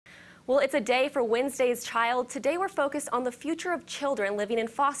Well, it's a day for Wednesday's Child. Today we're focused on the future of children living in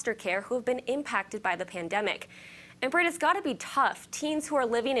foster care who have been impacted by the pandemic. And Britt, it's got to be tough. Teens who are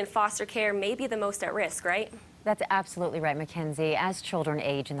living in foster care may be the most at risk, right? That's absolutely right, Mackenzie. As children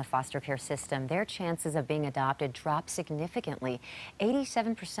age in the foster care system, their chances of being adopted drop significantly.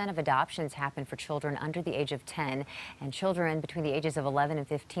 87% of adoptions happen for children under the age of 10, and children between the ages of 11 and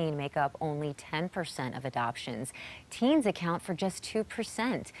 15 make up only 10% of adoptions. Teens account for just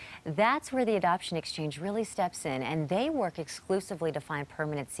 2%. That's where the Adoption Exchange really steps in, and they work exclusively to find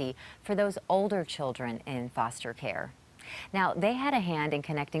permanency for those older children in foster care. Now, they had a hand in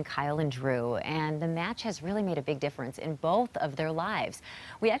connecting Kyle and Drew, and the match has really made a big difference in both of their lives.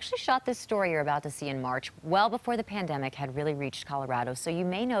 We actually shot this story you're about to see in March, well before the pandemic had really reached Colorado, so you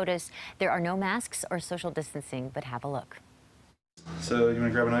may notice there are no masks or social distancing, but have a look. So you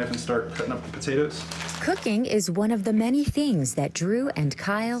want to grab a knife and start cutting up the potatoes? Cooking is one of the many things that Drew and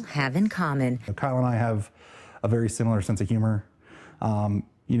Kyle have in common. Kyle and I have a very similar sense of humor.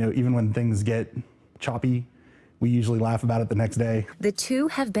 Even when things get choppy, we usually laugh about it the next day. The two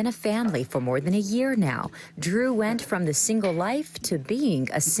have been a family for more than a year now. Drew went from the single life to being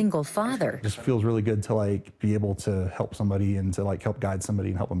a single father. It just feels really good to be able to help somebody and to help guide somebody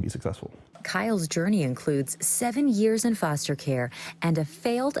and help them be successful. Kyle's journey includes 7 years in foster care and a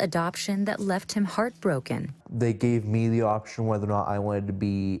failed adoption that left him heartbroken. They gave me the option whether or not I wanted to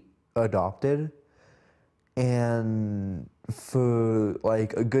be adopted. And for a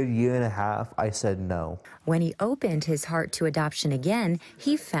good year and a half, I said no. When he opened his heart to adoption again,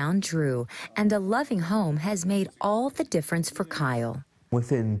 he found Drew, and a loving home has made all the difference for Kyle.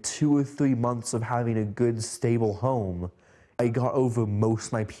 Within 2 or 3 months of having a good, stable home, I got over most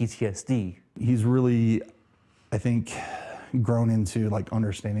of my PTSD. He's really, I think, grown into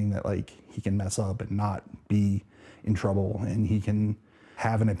understanding that he can mess up and not be in trouble, and he can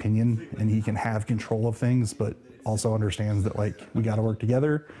have an opinion and he can have control of things, but also understands that we got to work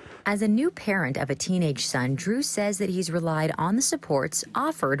together. As a new parent of a teenage son, Drew says that he's relied on the supports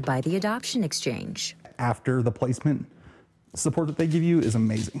offered by the Adoption Exchange. After the placement, support that they give you is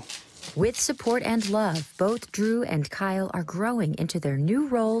amazing. With support and love, both Drew and Kyle are growing into their new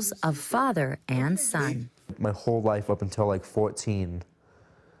roles of father and son. My whole life up until 14,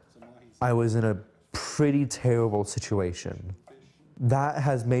 I was in a pretty terrible situation. That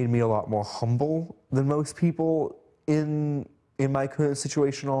has made me a lot more humble than most people in my current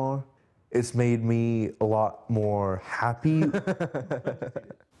situation are. It's made me a lot more happy.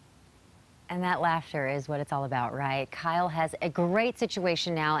 And that laughter is what it's all about, right? Kyle has a great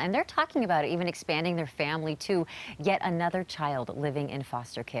situation now, and they're talking about even expanding their family to yet another child living in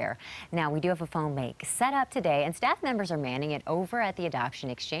foster care. Now, we do have a phone link set up today, and staff members are manning it over at the Adoption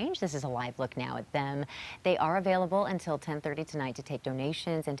Exchange. This is a live look now at them. They are available until 10:30 tonight to take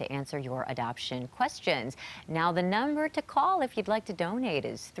donations and to answer your adoption questions. Now, the number to call if you'd like to donate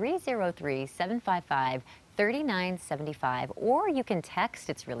is 303-755-3975, or you can text.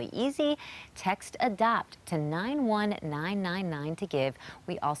 It's really easy. Text ADOPT to 91999 to give.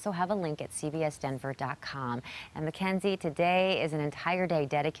 We also have a link at cbsdenver.com. And Mackenzie, today is an entire day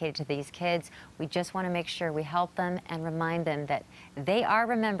dedicated to these kids. We just want to make sure we help them and remind them that they are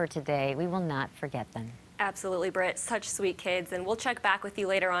remembered today. We will not forget them. Absolutely, Britt. Such sweet kids. And we'll check back with you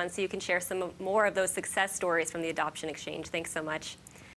later on so you can share some more of those success stories from the Adoption Exchange. Thanks so much.